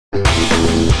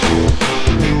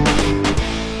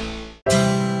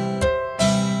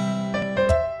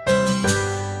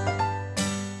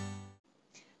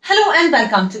and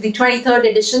welcome to the 23rd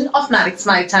edition of Marex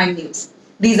Maritime News.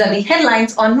 These are the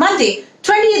headlines on Monday,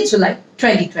 20th July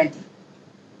 2020.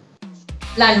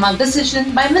 Landmark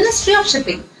decision by Ministry of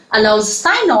Shipping allows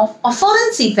sign-off of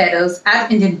foreign seafarers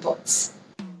at Indian ports.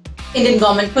 Indian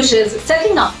government pushes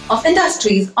setting up of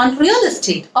industries on real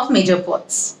estate of major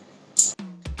ports.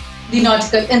 The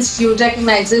Nautical Institute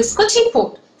recognizes Kochi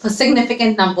Port for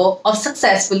significant number of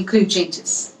successful crew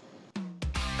changes.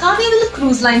 Carnival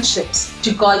Cruise Line ships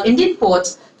to call Indian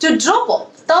ports to drop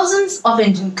off thousands of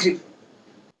Indian crew.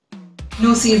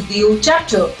 NUSI's DU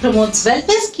chapter promotes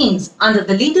welfare schemes under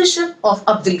the leadership of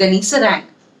Abdulgani Serang.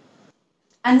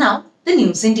 And now the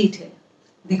news in detail.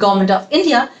 The Government of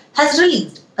India has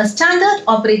released a standard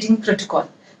operating protocol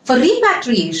for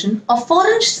repatriation of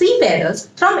foreign seafarers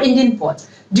from Indian ports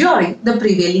during the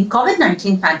prevailing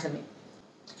COVID-19 pandemic.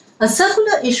 A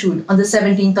circular issued on the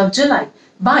 17th of July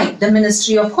by the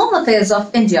Ministry of Home Affairs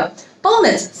of India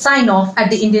permits sign-off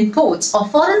at the Indian ports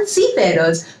of foreign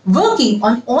seafarers working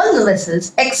on all the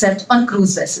vessels except on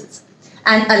cruise vessels,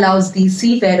 and allows these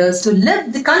seafarers to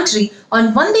leave the country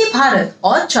on Vande Bharat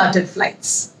or chartered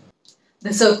flights.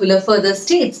 The circular further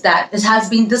states that it has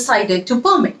been decided to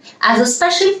permit, as a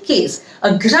special case,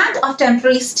 a grant of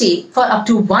temporary stay for up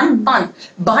to 1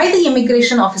 month by the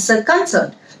immigration officer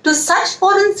concerned to such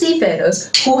foreign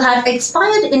seafarers who have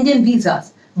expired Indian visas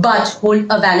but hold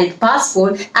a valid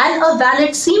passport and a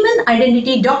valid seaman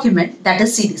identity document, that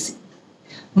is CDC.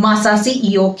 MASSA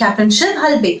CEO Captain Shiv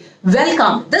Halbe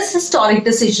welcomed this historic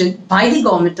decision by the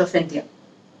Government of India.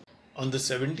 On the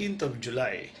 17th of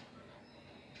July,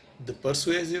 the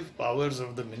persuasive powers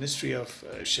of the Ministry of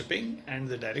Shipping and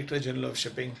the Director General of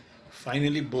Shipping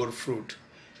finally bore fruit,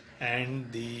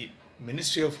 and the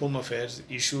Ministry of Home Affairs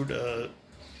issued a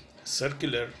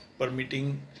circular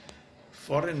permitting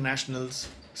foreign nationals,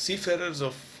 seafarers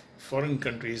of foreign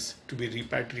countries, to be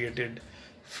repatriated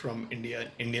from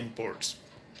Indian ports.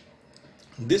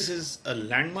 This is a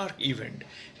landmark event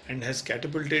and has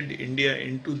catapulted India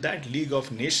into that league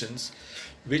of nations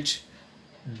which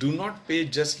do not pay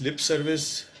just lip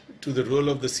service to the role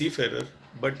of the seafarer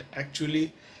but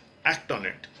actually act on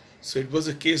it. So it was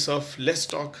a case of less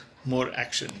talk, more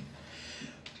action.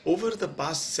 Over the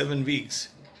past 7 weeks,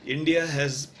 India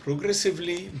has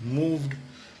progressively moved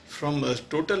from a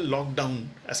total lockdown,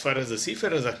 as far as the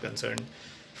seafarers are concerned,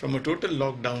 from a total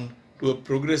lockdown to a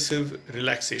progressive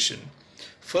relaxation.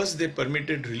 First, they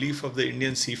permitted relief of the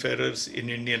Indian seafarers in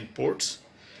Indian ports.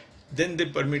 Then they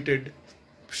permitted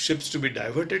ships to be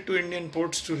diverted to Indian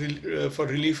ports for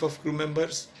relief of crew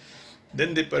members.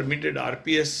 Then they permitted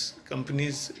RPS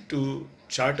companies to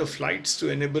charter flights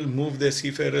to move their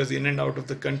seafarers in and out of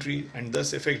the country and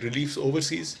thus effect reliefs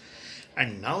overseas.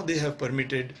 And now they have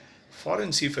permitted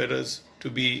foreign seafarers to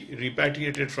be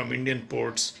repatriated from Indian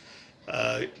ports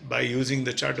by using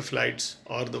the charter flights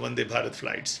or the Vande Bharat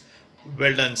flights.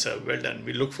 Well done, sir. Well done.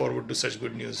 We look forward to such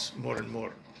good news more and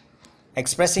more.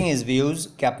 Expressing his views,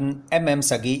 Captain M.M.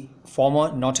 Sagi,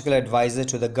 former nautical advisor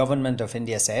to the Government of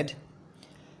India, said,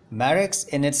 Marex,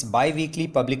 in its bi-weekly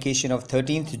publication of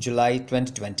 13th July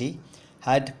 2020,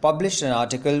 had published an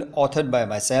article authored by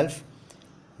myself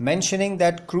mentioning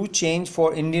that crew change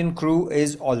for Indian crew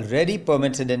is already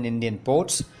permitted in Indian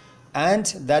ports and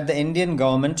that the Indian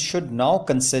government should now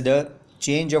consider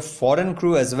change of foreign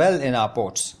crew as well in our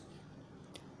ports.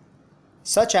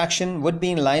 Such action would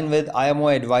be in line with IMO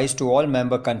advice to all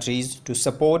member countries to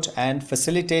support and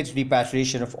facilitate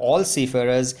repatriation of all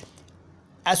seafarers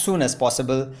as soon as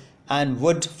possible, and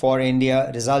would for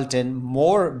India result in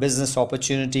more business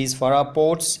opportunities for our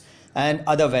ports and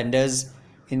other vendors,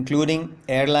 including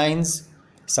airlines,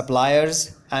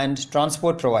 suppliers and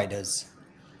transport providers.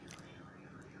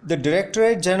 The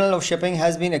Directorate General of Shipping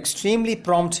has been extremely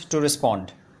prompt to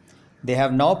respond. They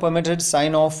have now permitted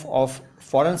sign-off of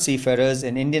foreign seafarers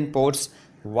in Indian ports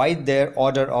via their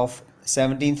order of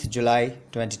 17th July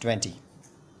 2020.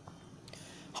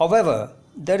 However,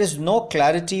 there is no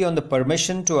clarity on the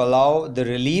permission to allow the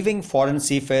relieving foreign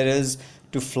seafarers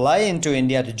to fly into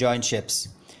India to join ships,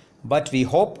 but we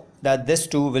hope that this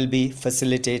too will be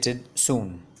facilitated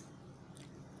soon.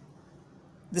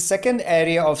 The second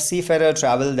area of seafarer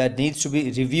travel that needs to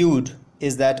be reviewed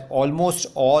is that almost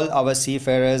all our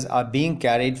seafarers are being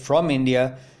carried from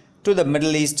India to the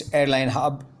Middle East airline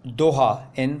hub Doha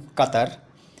in Qatar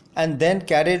and then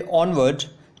carried onward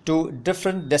to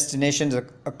different destinations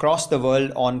across the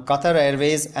world on Qatar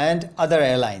Airways and other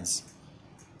airlines.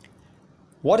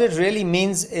 What it really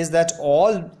means is that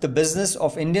all the business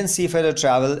of Indian seafarer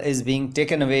travel is being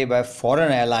taken away by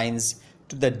foreign airlines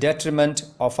to the detriment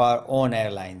of our own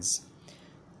airlines.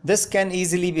 This can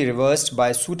easily be reversed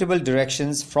by suitable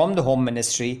directions from the Home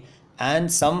Ministry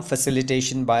and some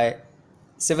facilitation by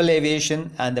Civil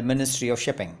Aviation and the Ministry of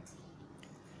Shipping.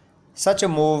 Such a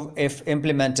move, if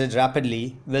implemented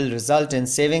rapidly, will result in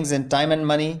savings in time and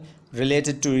money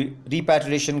related to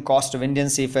repatriation cost of Indian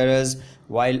seafarers,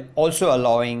 while also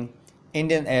allowing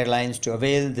Indian airlines to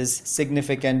avail this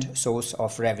significant source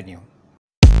of revenue.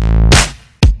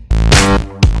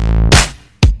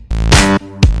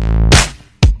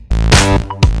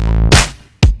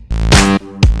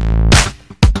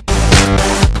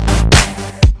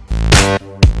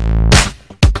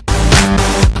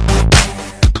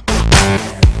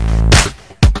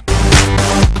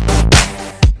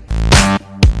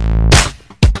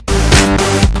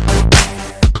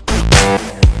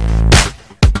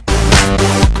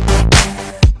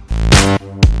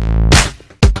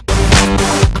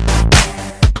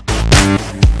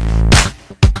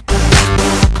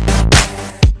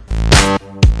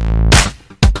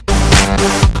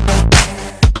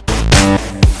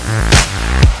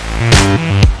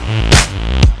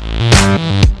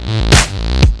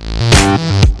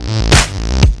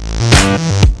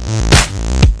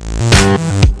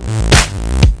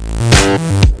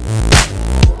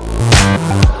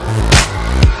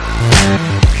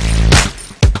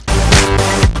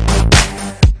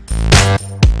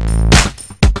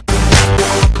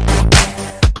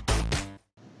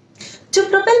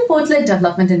 Port-led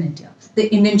development in India,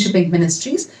 the Indian shipping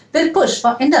ministries will push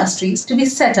for industries to be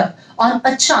set up on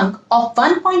a chunk of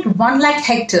 1.1 lakh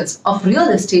hectares of real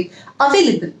estate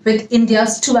available with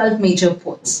India's 12 major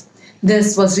ports.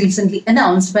 This was recently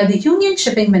announced by the Union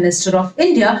Shipping Minister of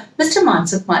India, Mr.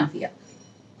 Mansukh Mandavia.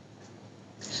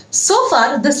 So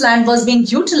far, this land was being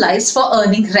utilized for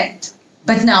earning rent.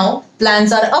 But now,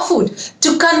 plans are afoot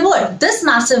to convert this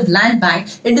massive land bank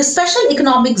into special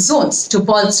economic zones to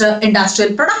bolster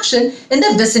industrial production in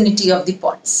the vicinity of the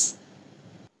ports.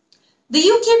 The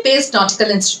UK-based Nautical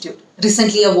Institute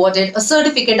recently awarded a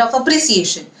certificate of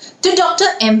appreciation to Dr.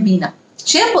 M. Beena,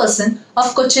 chairperson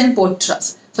of Kochi Port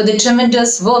Trust, for the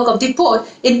tremendous work of the port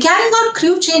in carrying out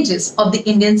crew changes of the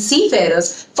Indian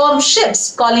seafarers from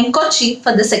ships calling Kochi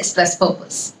for this express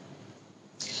purpose.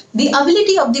 The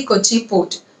ability of the Kochi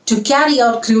Port to carry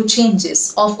out crew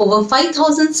changes of over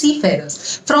 5,000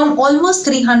 seafarers from almost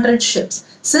 300 ships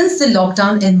since the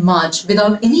lockdown in March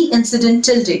without any incident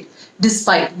till date,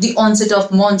 despite the onset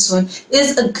of monsoon,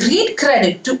 is a great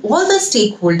credit to all the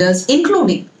stakeholders,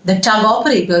 including the tug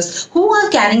operators who are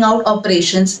carrying out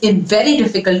operations in very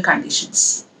difficult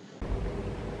conditions.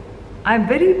 I am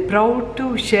very proud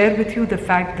to share with you the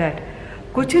fact that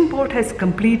Kochi Port has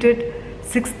completed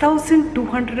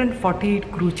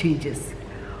 6,248 crew changes,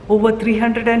 over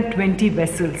 320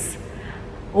 vessels,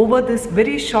 over this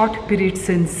very short period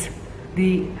since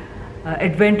the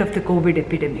advent of the COVID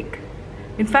epidemic.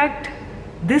 In fact,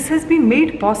 this has been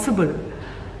made possible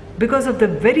because of the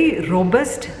very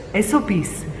robust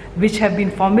SOPs which have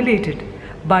been formulated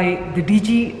by the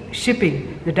DG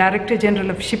Shipping, the Director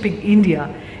General of Shipping India,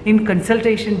 in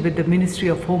consultation with the Ministry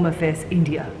of Home Affairs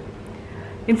India.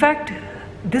 In fact,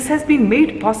 this has been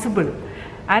made possible,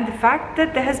 and the fact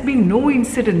that there has been no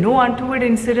incident, no untoward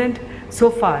incident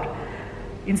so far,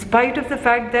 in spite of the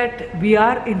fact that we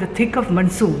are in the thick of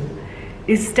monsoon,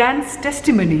 stands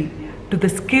testimony to the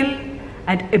skill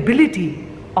and ability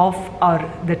of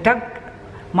the tug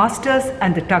masters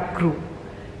and the tug crew.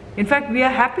 In fact, we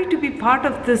are happy to be part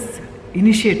of this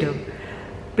initiative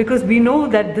because we know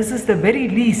that this is the very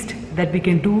least that we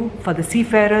can do for the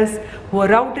seafarers who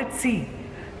are out at sea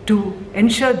to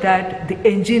ensure that the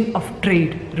engine of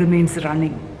trade remains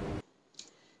running.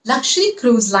 Luxury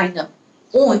cruise liner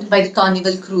owned by the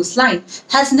Carnival Cruise Line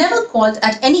has never called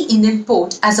at any Indian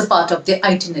port as a part of their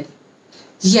itinerary.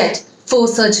 Yet, 4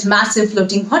 such massive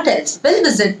floating hotels will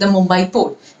visit the Mumbai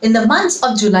port in the months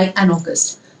of July and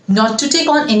August, not to take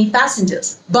on any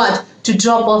passengers, but to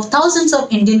drop off thousands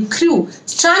of Indian crew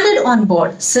stranded on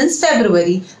board since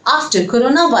February after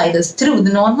coronavirus threw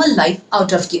the normal life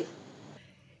out of gear.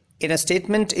 In a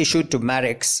statement issued to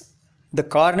Marex, the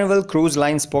Carnival Cruise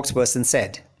Line spokesperson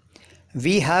said,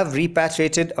 "We have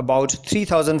repatriated about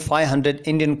 3,500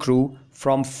 Indian crew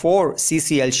from 4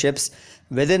 CCL ships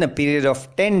within a period of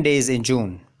 10 days in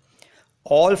June.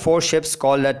 All 4 ships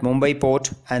called at Mumbai Port,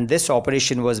 and this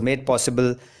operation was made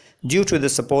possible due to the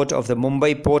support of the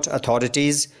Mumbai Port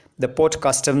authorities, the Port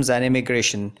Customs and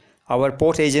Immigration, our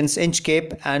port agents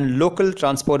Inchcape, and local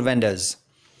transport vendors.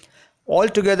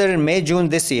 Altogether in May-June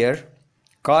this year,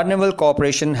 Carnival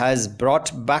Corporation has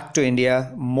brought back to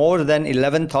India more than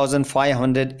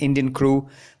 11,500 Indian crew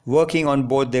working on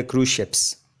board their cruise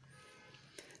ships.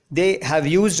 They have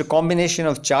used a combination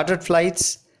of chartered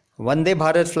flights, Vande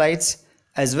Bharat flights,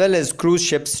 as well as cruise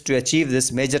ships to achieve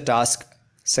this major task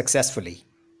successfully.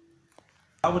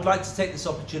 I would like to take this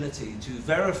opportunity to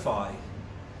verify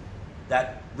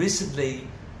that recently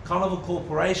Carnival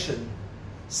Corporation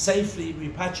safely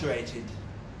repatriated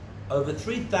over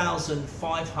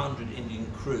 3,500 Indian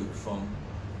crew from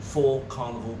 4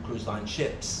 Carnival Cruise Line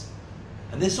ships.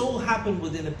 And this all happened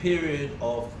within a period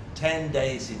of 10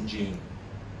 days in June.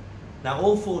 Now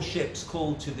all 4 ships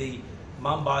called to the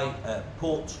Mumbai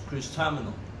Port Cruise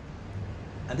Terminal.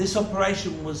 And this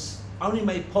operation was only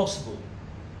made possible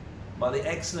by the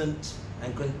excellent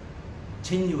and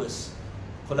continuous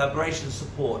collaboration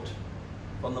support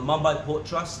from the Mumbai Port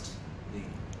Trust, the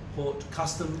Port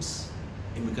Customs,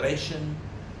 Immigration,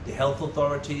 the health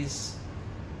authorities,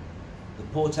 the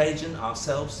port agent,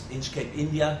 ourselves, Inchcape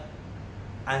India,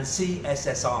 and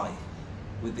CSSI,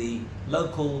 with the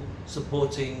local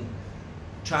supporting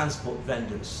transport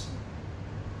vendors.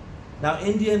 Now,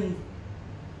 Indian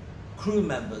crew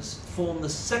members form the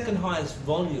second highest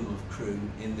volume of crew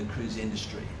in the cruise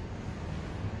industry,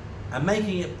 and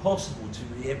making it possible to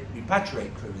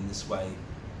repatriate crew in this way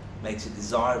makes it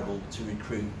desirable to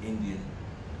recruit Indian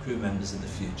crew members in the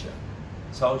future.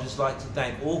 So I would just like to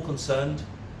thank all concerned,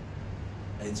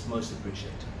 and it's most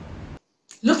appreciated.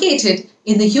 Located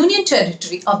in the Union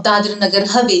Territory of Dadra Nagar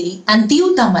Haveli and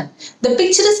Diu Daman, the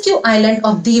picturesque island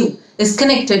of Diu is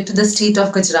connected to the state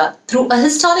of Gujarat through a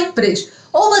historic bridge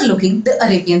overlooking the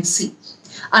Arabian Sea.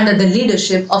 Under the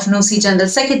leadership of NUSI General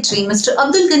Secretary Mr.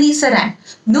 Abdulgani Serang,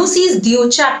 NUSI's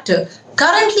Diu chapter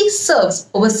currently serves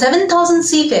over 7,000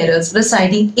 seafarers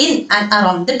residing in and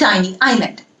around the tiny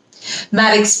island.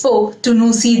 Marex spoke to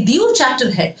NUSI Diu chapter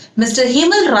head Mr.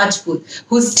 Hemal Rajput,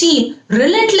 whose team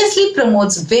relentlessly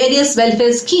promotes various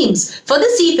welfare schemes for the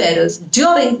seafarers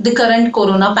during the current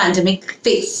corona pandemic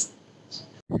phase.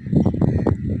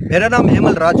 मेरा नाम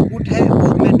हेमल राजपूत है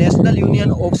और मैं national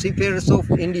union of सीफेयर्स of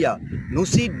India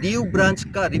नुसी Diu branch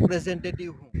का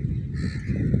representative हूँ।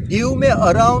 दीव में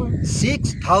around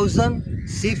 6,000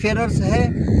 सीफेयर्स है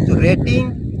जो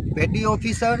रेटिंग, पेटी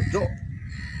ऑफिसर, जो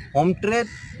होम ट्रेड,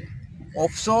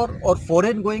 ऑफशोर और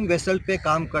फॉरेन गोइंग वेसल पे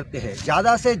काम करते हैं।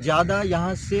 ज़्यादा से ज़्यादा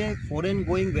यहाँ से फॉरेन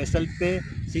गोइंग वेसल पे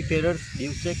सीफेयर्स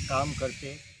दीव से काम करते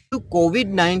हैं। तो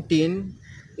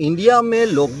कोविड-19 इंडिया में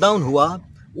लॉकडाउन हुआ,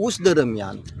 उस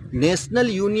दरमियान national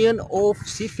union of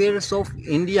सीफेयर्स of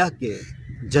India के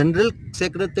जनरल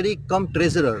सेक्रेटरी कम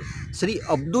ट्रेजरर श्री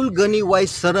अब्दुल गनी वाई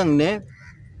सरंग ने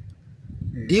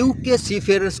दीव के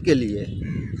सीफेयर्स के लिए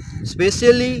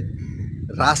स्पेशली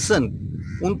राशन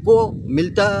उनको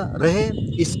मिलता रहे,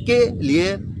 इसके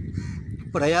लिए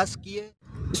प्रयास किए।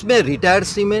 इसमें रिटायर्ड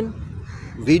सीमेन,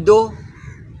 विडो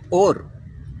और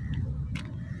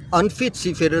अनफिट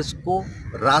सीफेयर्स को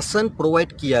राशन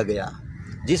प्रोवाइड किया गया,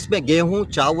 जिसमें गेहूं,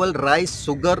 चावल, राइस,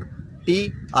 शुगर, टी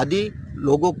आदि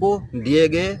लोगों को दिए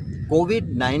गए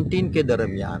कोविड-19 के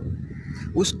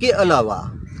दरमियान। उसके अलावा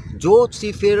जो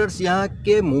सीफेयर्स यहाँ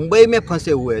के मुंबई में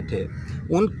फंसे हुए थे,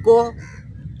 उनको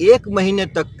 1 महीने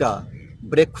तक का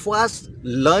ब्रेकफास्ट,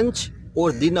 लंच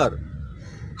और डिनर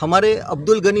हमारे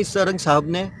अब्दुल गनी सरंग साहब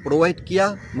ने प्रोवाइड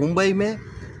किया मुंबई में,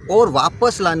 और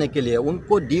वापस लाने के लिए,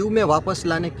 उनको दीव में वापस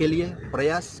लाने के लिए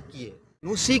प्रयास किए।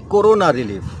 नुसी कोरोना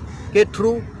रिलीफ के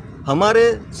थ्रू हमारे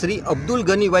श्री अब्दुल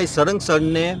गनी वाई सरंग सर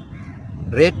ने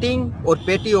रेटिंग और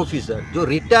पेटी ऑफिसर जो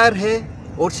रिटायर है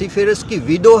और सीफेयर्स की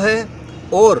विडो है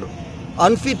और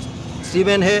अनफिट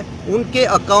सीमेन है, उनके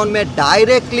अकाउंट में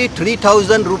डायरेक्टली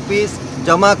 3,000 रुपीज़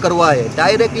जमा करवाए,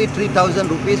 डायरेक्टली 3,000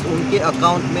 रुपीज़ उनके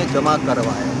अकाउंट में जमा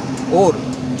करवाए। और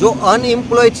जो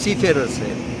अनएम्प्लॉयड सीफेयर्स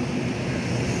है,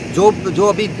 जो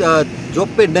अभी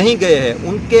जॉब पे नहीं गए हैं,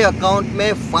 उनके अकाउंट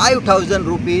में 5,000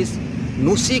 रुपीज़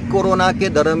नुसी कोरोना के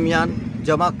दरमियान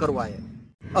जमा करवाए।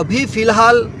 अभी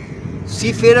फ़िलहाल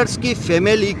सीफेयर्स की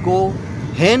फैमिली को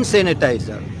हैंड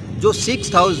सैनिटाइज़र जो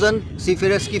 6,000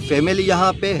 सीफेयर्स की फैमिली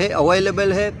यहाँ पे है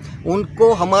अवेलेबल है,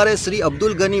 उनको हमारे श्री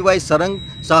अब्दुल गनी वाई सरंग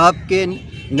साहब के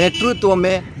नेतृत्व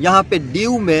में यहाँ पे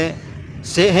दीव में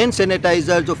से हैंड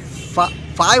सैनिटाइज़र जो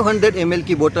 500 ml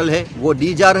की बोतल है वो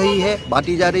दी जा रही है,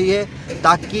 बांटी जा रही है,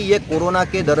 ताकि ये कोरोना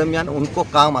के दरमियान उनको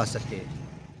काम आ सके।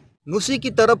 नुसी की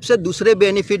तरफ से दूसरे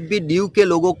बेनिफिट भी दीव के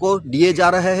लोगों को दिए जा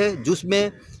रहे हैं,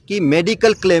 जिसमें कि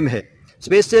मेडिकल क्लेम है,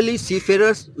 स्पेशली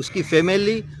सीफेयर्स, उसकी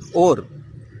फैमिली और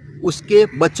उसके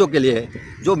बच्चों के लिए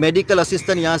जो मेडिकल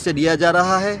असिस्टेंट यहाँ से दिया जा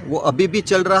रहा है वो अभी भी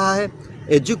चल रहा है।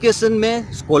 एजुकेशन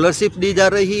में स्कॉलरशिप दी जा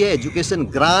रही है, एजुकेशन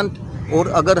ग्रांट, और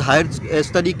अगर हायर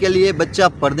स्टडी के लिए बच्चा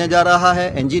पढ़ने जा रहा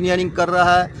है, इंजीनियरिंग कर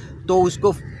रहा है, तो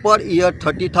उसको पर ईयर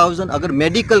 30,000, अगर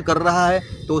मेडिकल कर रहा है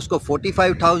तो उसको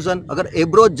 45,000, अगर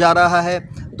एब्रॉड जा रहा है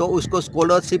तो उसको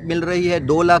स्कॉलरशिप मिल रही है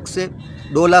 2 लाख से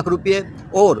 2 लाख रुपये।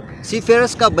 और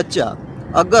सीफेयर्स का बच्चा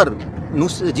अगर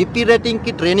जीपी रेटिंग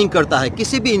की ट्रेनिंग करता है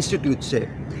किसी भी इंस्टीट्यूट से,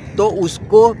 तो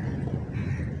उसको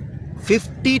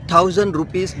 50,000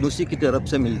 रुपीज़ नुसी की तरफ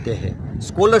से मिलते हैं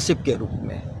स्कॉलरशिप के रूप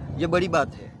में। ये बड़ी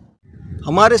बात है।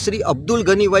 हमारे श्री अब्दुल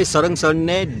गनी भाई सरंग सर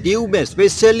ने दीव में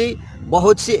स्पेशली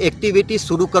बहुत सी एक्टिविटी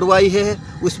शुरू करवाई है।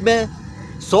 उसमें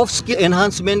सॉफ्ट स्किल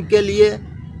एनहांसमेंट के लिए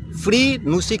फ्री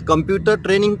नुसी कंप्यूटर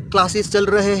ट्रेनिंग क्लासेस चल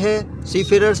रहे हैं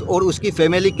सीफेरर्स और उसकी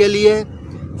फैमिली के लिए।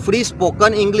 फ्री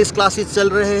स्पोकन इंग्लिश क्लासेस चल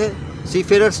रहे हैं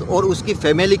सीफेरर्स और उसकी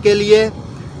फैमिली के लिए।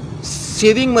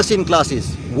 Sieving machine classes,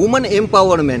 women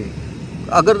empowerment,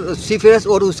 अगर सीफेरर्स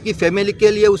और उसकी फैमिली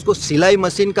के लिए उसको सिलाई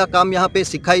मशीन का काम यहाँ पे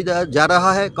सिखाई जा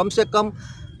रहा है। कम से कम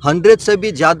 100 से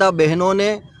भी ज़्यादा बहनों ने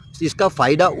इसका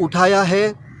फ़ायदा उठाया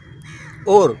है।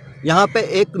 और यहाँ पे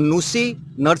एक नुसी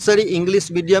नर्सरी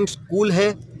इंग्लिश मीडियम स्कूल है,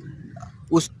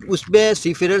 उसमें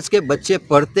सीफेरर्स के बच्चे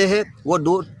पढ़ते हैं। वो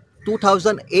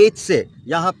 2008 से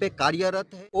यहाँ पे कार्यरत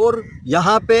है। और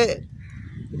यहाँ पे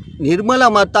निर्मला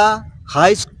माता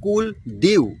हाई स्कूल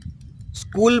दीव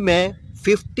स्कूल में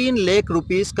 15 लाख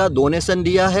रुपीस का डोनेशन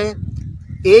दिया है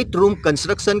 8 रूम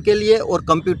कंस्ट्रक्शन के लिए और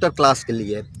कंप्यूटर क्लास के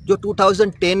लिए, जो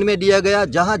 2010 में दिया गया,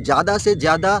 जहां ज़्यादा से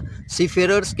ज़्यादा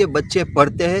सीफेरर्स के बच्चे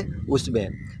पढ़ते हैं। उसमें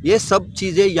ये सब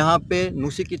चीज़ें यहाँ पे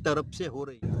नुसी की तरफ से हो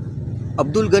रही है।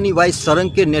 अब्दुल गनी भाई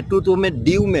सरंग के नेतृत्व में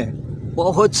दीव में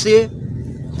बहुत से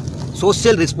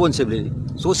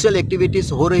सोशल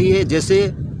एक्टिविटीज़ हो रही है,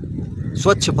 जैसे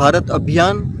स्वच्छ भारत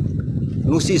अभियान,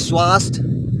 नुसी स्वास्थ्य,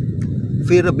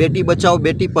 फिर बेटी बचाओ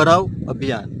बेटी पढ़ाओ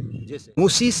अभियान, जैसे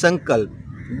नुसी संकल्प,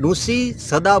 नुसी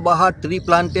सदाबहार ट्री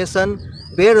प्लांटेशन,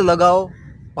 पेड़ लगाओ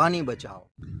पानी बचाओ,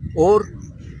 और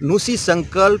नुसी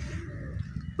संकल्प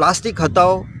प्लास्टिक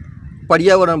हटाओ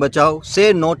पर्यावरण बचाओ,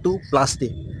 से नो टू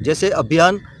प्लास्टिक जैसे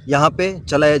अभियान यहाँ पे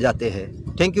चलाए जाते हैं।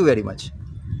 Thank you very much.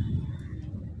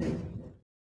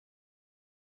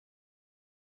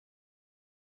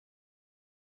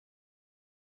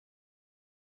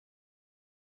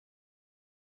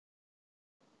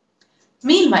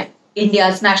 Meanwhile,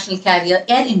 India's national carrier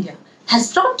Air India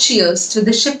has brought cheers to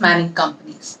the ship manning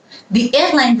companies. The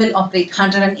airline will operate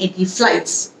 180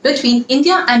 flights between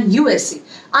India and USA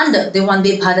under the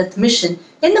Vande Bharat mission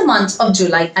in the months of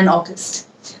July and August.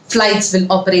 Flights will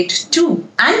operate to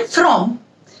and from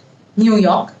New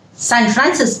York, San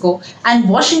Francisco and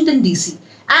Washington DC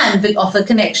and will offer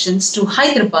connections to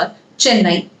Hyderabad,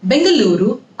 Chennai,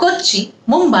 Bengaluru, Kochi,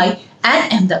 Mumbai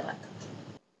and Ahmedabad.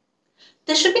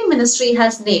 The Shipping Ministry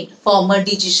has named former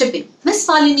DG Shipping, Ms.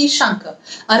 Malini Shankar,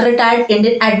 a retired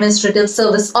Indian Administrative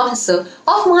Service Officer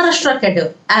of Maharashtra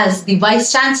cadre, as the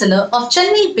Vice Chancellor of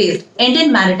Chennai-based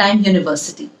Indian Maritime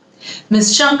University.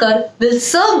 Ms. Shankar will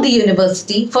serve the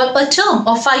university for a term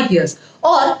of 5 years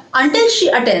or until she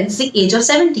attains the age of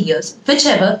 70 years,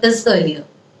 whichever is earlier.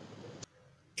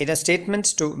 In a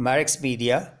statement to Marex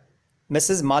Media,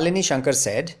 Mrs. Malini Shankar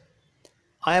said,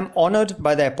 "I am honoured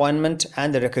by the appointment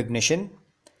and the recognition,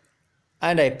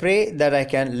 and I pray that I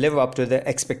can live up to the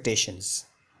expectations."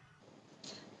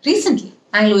 Recently,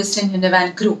 Anglo-Eastern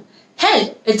Univan Group held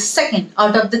its second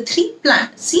out of the 3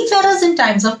 planned Seafarers in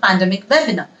Times of Pandemic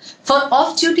webinar for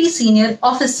off-duty senior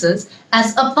officers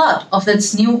as a part of its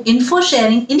new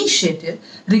info-sharing initiative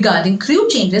regarding crew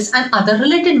changes and other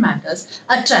related matters,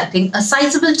 attracting a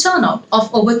sizable turnout of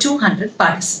over 200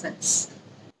 participants.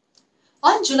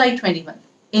 On July 21,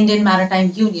 Indian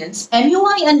Maritime Unions,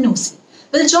 MUI and NUSI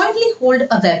will jointly hold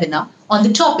a webinar on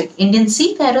the topic Indian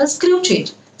Seafarers Crew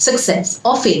Change, Success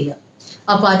or Failure.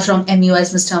 Apart from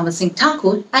MUI's Mr. Amar Singh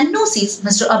Thakur and NUSI's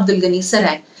Mr. Abdulgani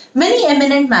Serang, many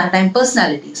eminent maritime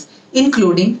personalities,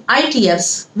 including ITF's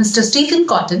Mr. Stephen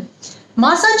Cotton,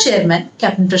 MASSA Chairman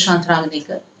Captain Prashant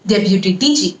Vartak, Deputy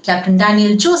DG Captain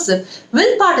Daniel Joseph,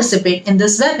 will participate in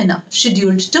this webinar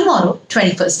scheduled tomorrow,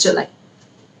 21st July.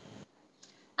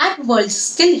 At World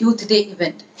Skill Youth Day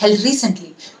event held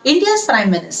recently, India's Prime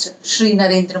Minister Shri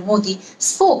Narendra Modi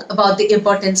spoke about the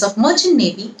importance of merchant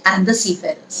navy and the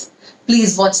seafarers.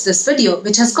 Please watch this video,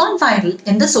 which has gone viral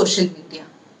in the social media.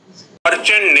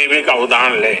 Merchant navy का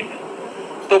उदाहरण लें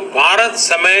तो भारत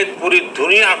समेत पूरी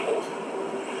दुनिया को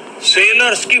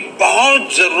sellers की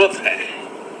बहुत जरूरत है।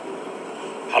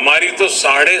 हमारी तो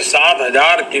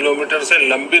 7,500 किलोमीटर से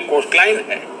लंबी कोस्टलाइन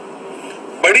है।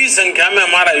 बड़ी संख्या में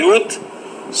हमारा यूथ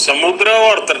समुद्र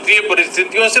और तटीय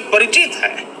परिस्थितियों से परिचित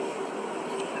है।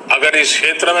 अगर इस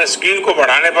क्षेत्र में स्किल को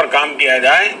बढ़ाने पर काम किया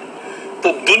जाए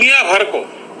तो दुनिया भर को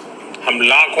हम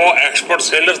लाखों एक्सपर्ट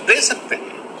सेलर्स दे सकते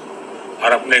हैं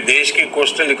और अपने देश की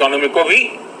कोस्टल इकोनॉमी को भी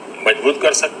मजबूत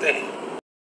कर सकते हैं।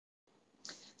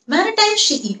 Maritime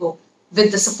CEO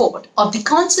with the support of the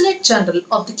Consulate General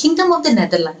of the Kingdom of the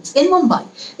Netherlands in Mumbai,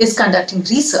 is conducting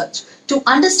research to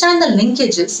understand the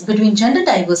linkages between gender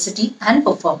diversity and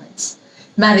performance.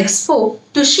 Marex spoke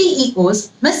to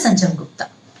CEO's Ms. Sanjam Gupta.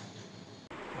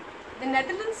 The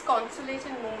Netherlands Consulate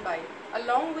in Mumbai,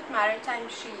 along with Maritime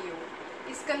CEO,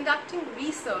 is conducting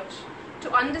research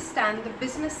to understand the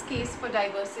business case for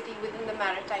diversity within the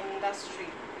maritime industry.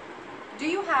 Do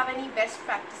you have any best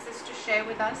practices to share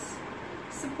with us?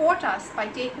 Support us by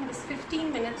taking this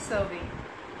 15-minute survey.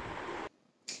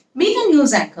 Being a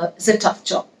news anchor is a tough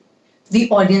job. The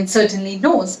audience certainly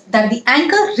knows that the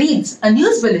anchor reads a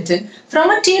news bulletin from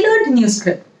a tailored news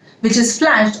script, which is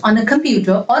flashed on a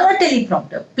computer or a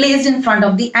teleprompter placed in front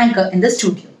of the anchor in the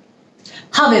studio.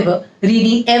 However,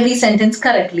 reading every sentence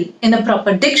correctly in a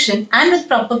proper diction and with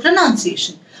proper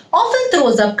pronunciation often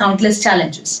throws up countless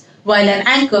challenges, while an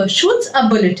anchor shoots a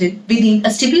bulletin within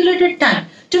a stipulated time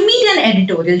to meet an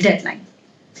editorial deadline.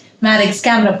 Marex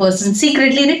camera person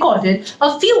secretly recorded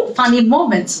a few funny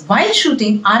moments while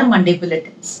shooting our Monday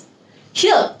bulletins.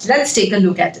 Here, let's take a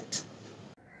look at it.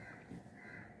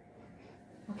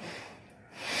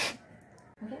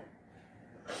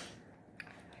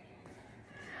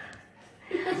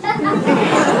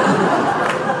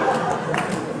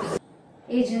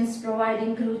 Agents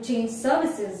providing crew change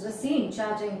services were seen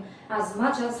charging as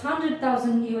much as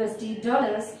 100,000 USD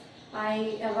dollars.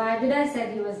 Why did I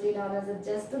say USD dollars? It's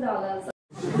just the dollars.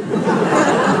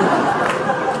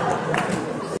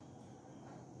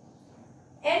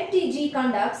 MTG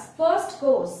conducts first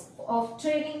course of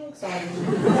training.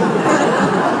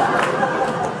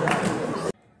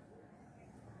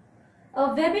 A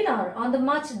webinar on the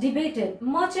much debated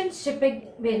merchant shipping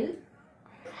bill.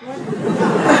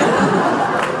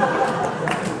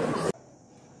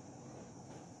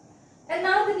 And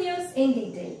now the news in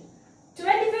detail.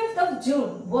 25th of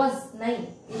June was 9.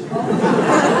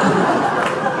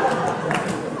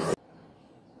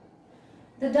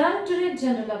 The Directorate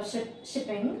General of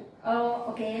Shipping.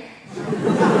 Okay.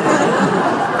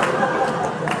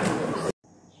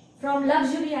 From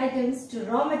luxury items to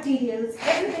raw materials,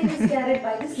 everything is carried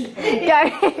by the seafarers.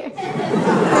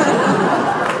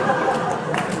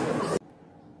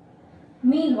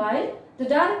 Meanwhile, the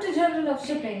Director General of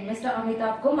Shipping, Mr.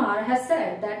 Amitabh Kumar, has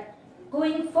said that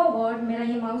going forward, mera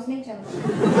ye mouse nahi chalna.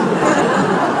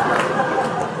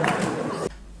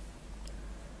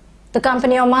 The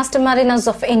Company of Master Mariners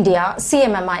of India,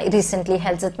 CMMI, recently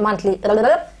held its monthly...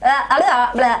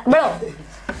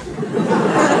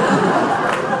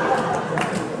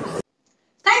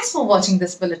 Thanks for watching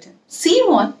this bulletin. See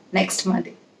you on next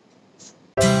Monday.